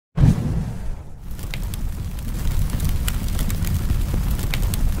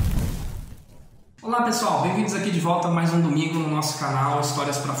Olá pessoal, bem-vindos aqui de volta a mais um domingo no nosso canal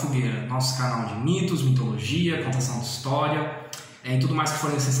Histórias para Fogueira, nosso canal de mitos, mitologia, contação de história e tudo mais que for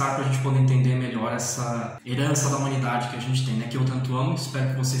necessário para a gente poder entender melhor essa herança da humanidade que a gente tem, né? Que eu tanto amo, espero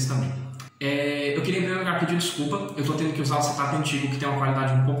que vocês também. Eu queria em primeiro lugar pedir desculpa, eu estou tendo que usar o setup antigo que tem uma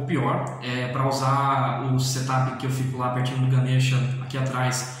qualidade um pouco pior. Para usar o setup que eu fico lá pertinho do Ganesha, aqui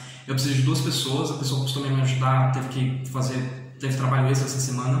atrás, eu preciso de 2 pessoas, a pessoa que costuma me ajudar teve trabalho extra essa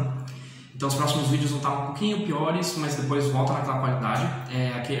semana. Então os próximos vídeos vão estar um pouquinho piores, mas depois volta naquela qualidade.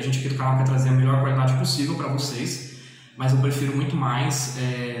 A gente aqui do canal quer trazer a melhor qualidade possível para vocês, mas eu prefiro muito mais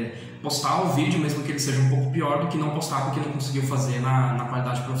postar o vídeo, mesmo que ele seja um pouco pior, do que não postar porque não conseguiu fazer na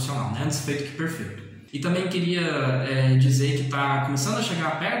qualidade profissional, né? Antes feito que perfeito. E também queria dizer que está começando a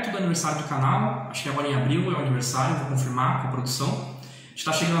chegar perto do aniversário do canal, acho que agora em abril é o aniversário, vou confirmar com a produção. A gente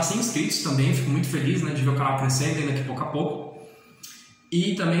está chegando a 100 inscritos também, fico muito feliz, né, de ver o canal crescendo ainda aqui pouco a pouco.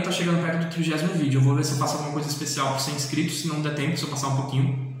 E também está chegando perto do 30º vídeo. Eu vou ver se eu faço alguma coisa especial para 100 inscritos. Se não der tempo, se eu passar um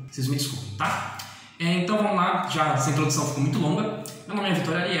pouquinho, vocês me desculpem, tá? Então vamos lá, já essa introdução ficou muito longa. Meu nome é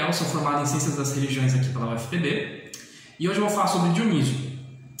Vitor Ariel, sou formado em Ciências das Religiões aqui pela UFPB. E hoje eu vou falar sobre Dionísio.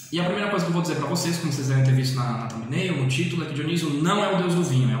 E a primeira coisa que eu vou dizer para vocês, como vocês devem ter visto na thumbnail, no título, é que Dionísio não é o deus do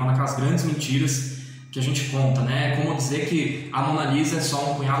vinho. É uma daquelas grandes mentiras que a gente conta, né? É como dizer que a Mona Lisa é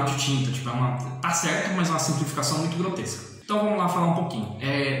só um punhado de tinta. Tipo, tá certo, mas é uma simplificação muito grotesca. Então vamos lá falar um pouquinho.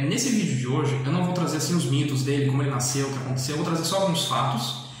 Nesse vídeo de hoje eu não vou trazer assim os mitos dele, como ele nasceu, o que aconteceu, eu vou trazer só alguns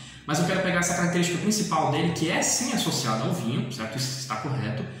fatos, mas eu quero pegar essa característica principal dele, que é sim associada ao vinho, certo? Isso está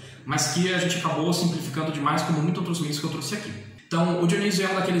correto, mas que a gente acabou simplificando demais, como muitos outros mitos que eu trouxe aqui. Então o Dionísio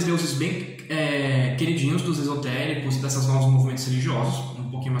é um daqueles deuses bem queridinhos dos esotéricos, dessas novos movimentos religiosos. Um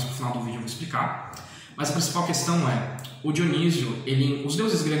pouquinho mais pro final do vídeo eu vou explicar. Mas a principal questão é, o Dionísio, os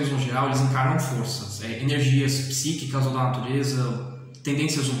deuses gregos no geral, eles encarnam forças, energias psíquicas ou da natureza,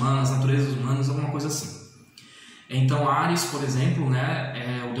 tendências humanas, naturezas humanas, alguma coisa assim. Então Ares, por exemplo, né,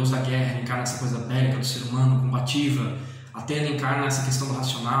 é o deus da guerra, ele encarna essa coisa bélica do ser humano, combativa. Atena encarna essa questão do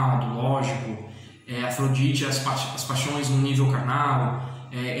racional, do lógico. Afrodite, as paixões no nível carnal.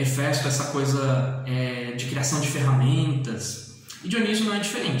 Hefesto, essa coisa de criação de ferramentas. E Dionísio não é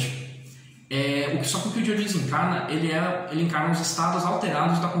diferente. Só que o que o Dionísio encarna, ele encarna os estados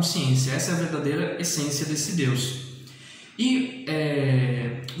alterados da consciência. Essa é a verdadeira essência desse deus. E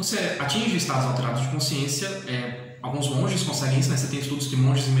você atinge estados alterados de consciência. Alguns monges conseguem isso, né? Você tem estudos que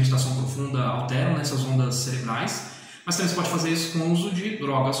monges em meditação profunda alteram essas ondas cerebrais. Mas também você pode fazer isso com o uso de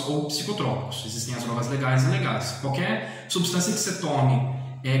drogas ou psicotrópicos. Existem as drogas legais e ilegais. Qualquer substância que você tome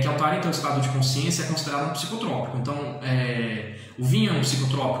que altera então o estado de consciência é considerado um psicotrópico. Então, o vinho é um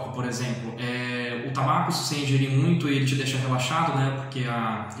psicotrópico, por exemplo. O tabaco, se você ingerir muito, ele te deixa relaxado, né? Porque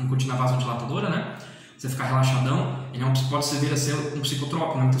a nicotina vasodilatadora, né? Você fica relaxadão, ele pode servir a ser um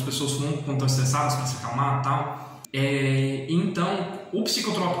psicotrópico, né? Muitas pessoas fumam quando estão estressadas para se acalmar e tal. Então, o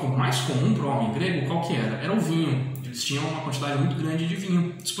psicotrópico mais comum para o homem grego, qual que era? Era o vinho. Eles tinham uma quantidade muito grande de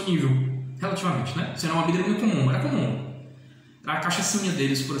vinho disponível, relativamente, né? Isso era uma bebida muito comum, era comum. Era a cachaçinha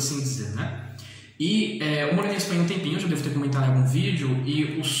deles, por assim dizer, né? E eu morei na Espanha um tempinho, já devo ter comentado em algum vídeo,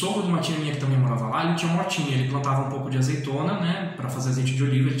 e o sogro de uma tia minha que também morava lá, ele tinha uma hortinha, ele plantava um pouco de azeitona, né? Para fazer azeite de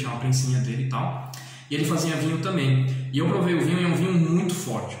oliva, ele tinha uma prensinha dele e tal. E ele fazia vinho também. E eu provei o vinho e é um vinho muito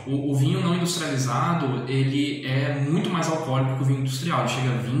forte. O vinho não industrializado, ele é muito mais alcoólico que o vinho industrial. Ele chega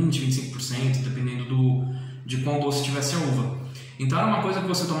a 20, 25%, dependendo de quão doce tivesse a uva. Então era uma coisa que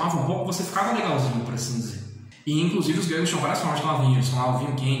você tomava um pouco, você ficava legalzinho, por assim dizer. E inclusive os gregos tinham várias formas de tomar vinho. Eles tomavam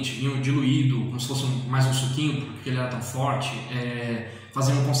vinho quente, vinho diluído, como se fosse mais um suquinho, porque ele era tão forte.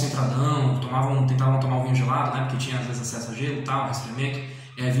 Faziam um concentradão, tentavam tomar o vinho gelado, né? Porque tinha às vezes acesso a gelo e tal, resfriamento.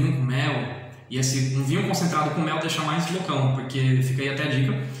 Vinho com mel. E um vinho concentrado com mel deixa mais loucão, porque fica aí até a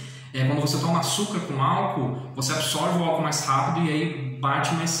dica. Quando você toma açúcar com álcool, você absorve o álcool mais rápido e aí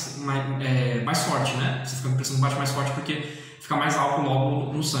bate mais forte, né? Você fica com a pressão bate mais forte porque fica mais álcool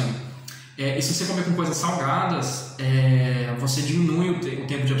logo no sangue. E se você comer com coisas salgadas, você diminui o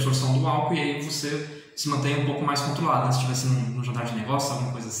tempo de absorção do álcool e aí você se mantém um pouco mais controlado, né? Se estivesse num jantar de negócio,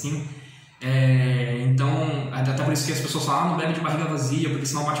 alguma coisa assim. Então, até por isso que as pessoas falam, não bebe de barriga vazia, porque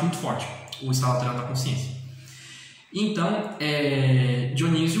senão bate muito forte o estado alterado da consciência. Então,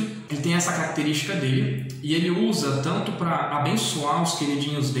 Dionísio, ele tem essa característica dele e ele usa tanto para abençoar os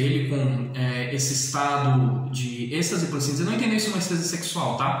queridinhos dele com esse estado de êxtase, por assim dizer. Não entender isso como êxtase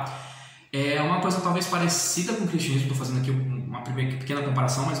sexual, tá? É uma coisa talvez parecida com o cristianismo, estou fazendo aqui uma pequena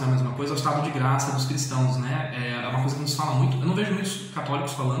comparação, mas não é a mesma coisa, é o estado de graça dos cristãos, né? É uma coisa que nos fala muito, eu não vejo muitos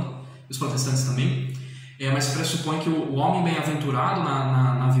católicos falando, os protestantes também, mas pressupõe que o homem bem-aventurado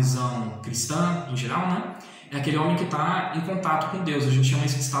na visão cristã, em geral, né? é aquele homem que está em contato com Deus. A gente chama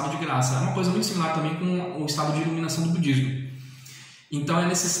isso de estado de graça. É uma coisa muito similar também com o estado de iluminação do budismo. Então é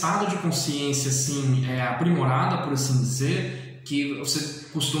nesse estado de consciência assim, aprimorada, por assim dizer, que você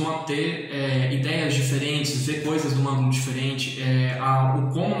costuma ter ideias diferentes, ver coisas de um ângulo diferente,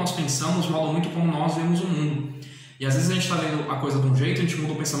 o como nós pensamos molda muito como nós vemos o mundo. E às vezes a gente está vendo a coisa de um jeito, a gente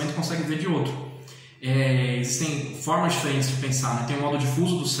muda o pensamento e consegue ver de outro. Existem formas diferentes de pensar, né? Tem o modo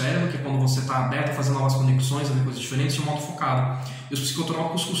difuso do cérebro, que é quando você está aberto a fazer novas conexões, a ver coisas diferentes, e o modo focado. E os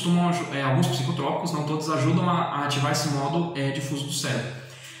psicotrópicos costumam, alguns psicotrópicos, não todos, ajudam a ativar esse modo difuso do cérebro.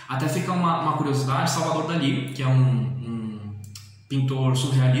 Até fica uma curiosidade, Salvador Dalí, que é um pintor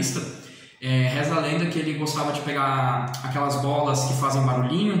surrealista, reza a lenda que ele gostava de pegar aquelas bolas que fazem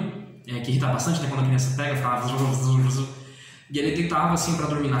barulhinho, que irrita bastante, né? Quando a criança pega, ficava... E ele deitava assim para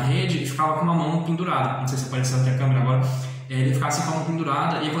dormir na rede e ficava com uma mão pendurada. Não sei se apareceu aqui a câmera agora. Ele ficava assim com a mão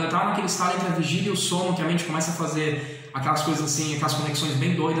pendurada. E quando ele estava naquele estado entre a vigília e o sono, que a mente começa a fazer aquelas coisas assim, aquelas conexões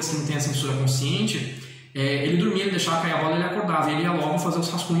bem doidas que não tem a censura consciente, ele dormia, ele deixava cair a bola e ele acordava. E ele ia logo fazer os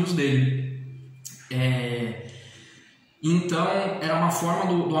rascunhos dele. Então, era uma forma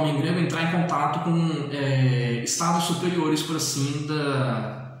do homem grego entrar em contato com estados superiores, por assim,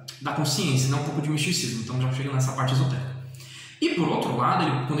 da consciência, né? Um pouco de misticismo. Então, já chega nessa parte esotérica. E por outro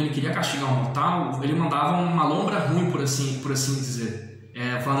lado, quando ele queria castigar um mortal, ele mandava uma lombra ruim, por assim dizer.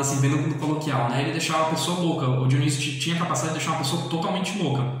 Falando assim, bem no coloquial, né? Ele deixava a pessoa louca. O Dionísio tinha a capacidade de deixar uma pessoa totalmente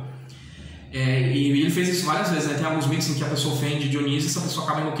louca. E ele fez isso várias vezes, né? Tem alguns mitos em que a pessoa ofende Dionísio e essa pessoa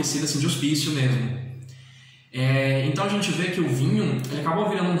acaba enlouquecida assim, de hospício mesmo. Então a gente vê que o vinho ele acabou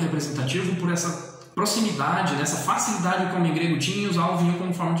virando um representativo por essa proximidade, essa facilidade que o homem grego tinha em usar o vinho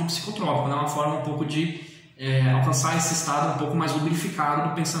como forma de psicotrópico, né? Uma forma um pouco de alcançar esse estado um pouco mais lubrificado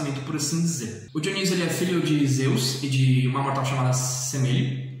do pensamento, por assim dizer. O Dionísio ele é filho de Zeus e de uma mortal chamada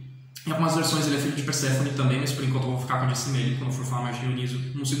Semele. Em algumas versões ele é filho de Perséfone também, mas por enquanto eu vou ficar com a de Semele. Quando eu for falar mais de Dionísio,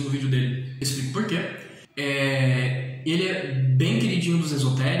 no segundo vídeo dele eu explico por quê. Ele é bem queridinho dos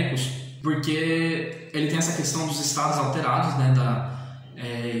esotéricos, porque ele tem essa questão dos estados alterados, né,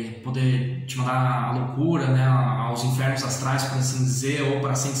 poder te mandar à loucura, né, aos infernos astrais, por assim dizer, ou para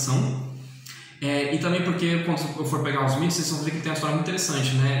a ascensão. E também porque, quando eu for pegar os mitos, vocês vão ver que tem uma história muito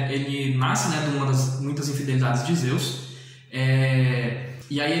interessante, né? Ele nasce, né, de uma das muitas infidelidades de Zeus,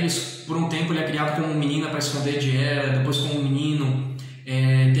 e aí por um tempo ele é criado como menina para esconder de Hera, depois como menino.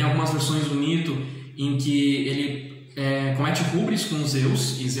 Tem algumas versões do mito em que ele comete rubris com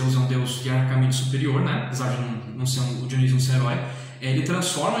Zeus, e Zeus é um deus hierarquicamente superior, né? Apesar de não ser o Dionísio não ser herói. Ele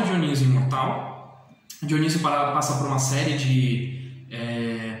transforma Dionísio em mortal. Dionísio passa por uma série de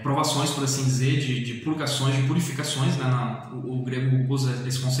provações, por assim dizer, de purgações, de purificações, né? O grego usa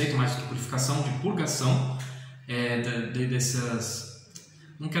esse conceito mais do que purificação, de purgação dessas...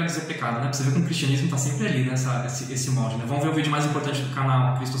 Não quero dizer pecado, né? Pra você ver que o cristianismo está sempre ali, né? Esse molde, né? Vamos ver o vídeo mais importante do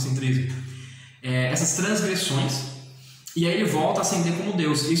canal, Cristocentrismo. Essas transgressões, e aí ele volta a ascender como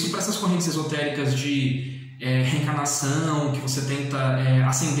Deus. Isso para essas correntes esotéricas de reencarnação, que você tenta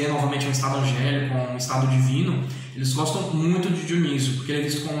ascender novamente a um estado angélico, a um estado divino, eles gostam muito de Dionísio, porque ele é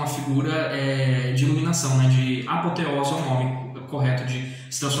visto como uma figura de iluminação, né? De apoteose, é o nome correto de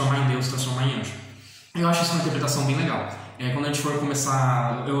se transformar em Deus, se transformar em anjo. Eu acho isso uma interpretação bem legal. Quando a gente for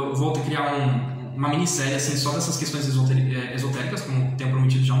começar, eu vou criar uma minissérie assim, só dessas questões esotéricas, como tenho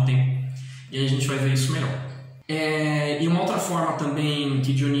prometido já há um tempo, e aí a gente vai ver isso melhor. E uma outra forma também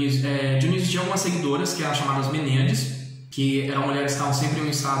que Dionísio tinha algumas seguidoras, que eram chamadas Menêades, que eram mulheres que estavam sempre em um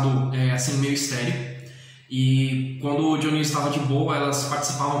estado assim, meio estéril. E quando o Dionísio estava de boa, elas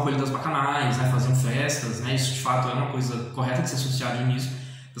participavam com ele das bacanais, né, faziam festas, né, isso de fato é uma coisa correta de se associar a Dionísio,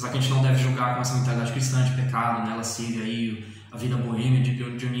 apesar que a gente não deve julgar com essa mentalidade cristã de pecado, né, lascívia aí, a vida boêmia de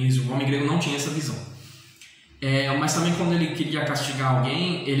Dionísio. O homem grego não tinha essa visão. Mas também quando ele queria castigar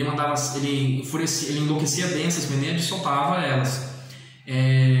alguém, ele enlouquecia bem essas Menêades e soltava elas.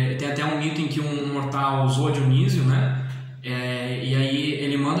 Tem até um mito em que um mortal usou a Dionísio, né? E aí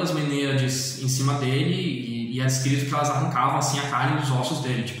ele manda as Menêades em cima dele e é descrito que elas arrancavam assim a carne dos ossos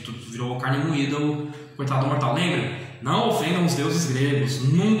dele, tipo, virou carne moída o coitado do mortal. Lembra? Não ofendam os deuses gregos,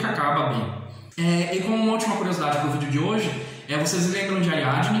 nunca acaba bem. E como uma última curiosidade para o vídeo de hoje, vocês lembram de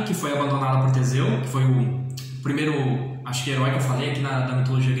Ariadne, que foi abandonada por Teseu, que foi o primeiro, acho que herói que eu falei aqui da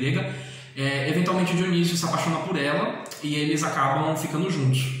mitologia grega. Eventualmente Dionísio se apaixona por ela e eles acabam ficando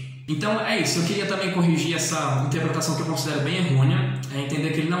juntos. Então é isso, eu queria também corrigir essa interpretação que eu considero bem errônea,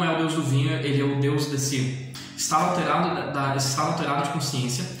 entender que ele não é o deus do vinho, ele é o deus desse estado alterado de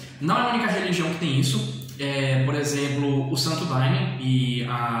consciência. Não é a única religião que tem isso. Por exemplo, o Santo Daime e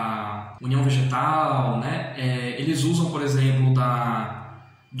a União Vegetal, né? Eles usam, por exemplo,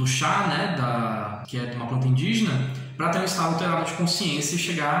 do chá, né? que é de uma planta indígena, para ter um estado alterado de consciência e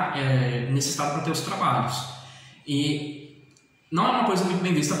chegar nesse estado para ter os trabalhos. E não é uma coisa muito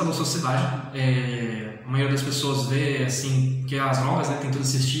bem vista pela sociedade. A maioria das pessoas vê assim, que as drogas, né, tem todo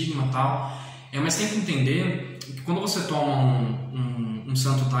esse estigma e tal, mas tem que entender que quando você toma um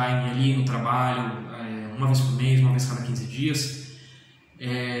santo time ali no trabalho, uma vez por mês, uma vez cada 15 dias,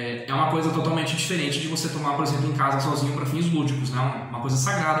 é uma coisa totalmente diferente de você tomar, por exemplo, em casa sozinho para fins lúdicos, né? Uma coisa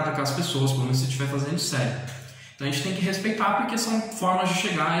sagrada para aquelas pessoas, pelo menos se estiver fazendo sério. Então a gente tem que respeitar, porque são formas de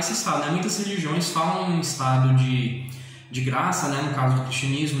chegar a esse estado, né? Muitas religiões falam em estado de graça, né? No caso do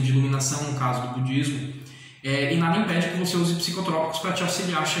cristianismo, de iluminação no caso do budismo, e nada impede que você use psicotrópicos para te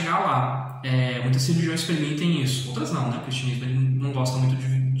auxiliar a chegar lá. Muitas religiões permitem isso, outras não, né? O cristianismo ele não gosta muito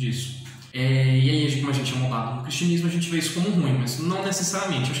disso. E aí, como a gente é moldado no cristianismo, a gente vê isso como ruim, mas não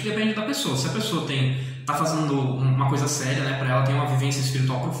necessariamente. Acho que depende da pessoa. Se a pessoa está fazendo uma coisa séria, né, para ela tem uma vivência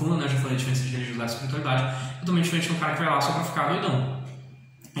espiritual profunda, né, eu já falei a diferença de religiosidade e espiritualidade, totalmente diferente de um cara que vai lá só para ficar doidão.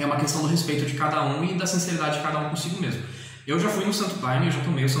 É uma questão do respeito de cada um e da sinceridade de cada um consigo mesmo. Eu já fui no Santo Daime, eu já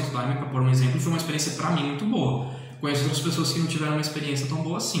tomei o Santo Daime, para pôr um exemplo, e foi uma experiência para mim muito boa. Conheço outras pessoas que não tiveram uma experiência tão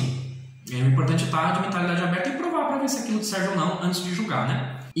boa assim. O importante é estar de mentalidade aberta e provar para ver se aquilo te serve ou não antes de julgar,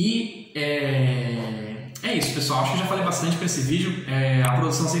 né? E é isso, pessoal. Acho que já falei bastante para esse vídeo. A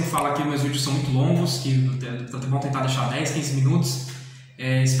produção sempre fala que meus vídeos são muito longos, que vão tentar deixar 10, 15 minutos.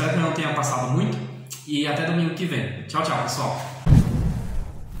 Espero que eu não tenha passado muito. E até domingo que vem. Tchau, tchau, pessoal.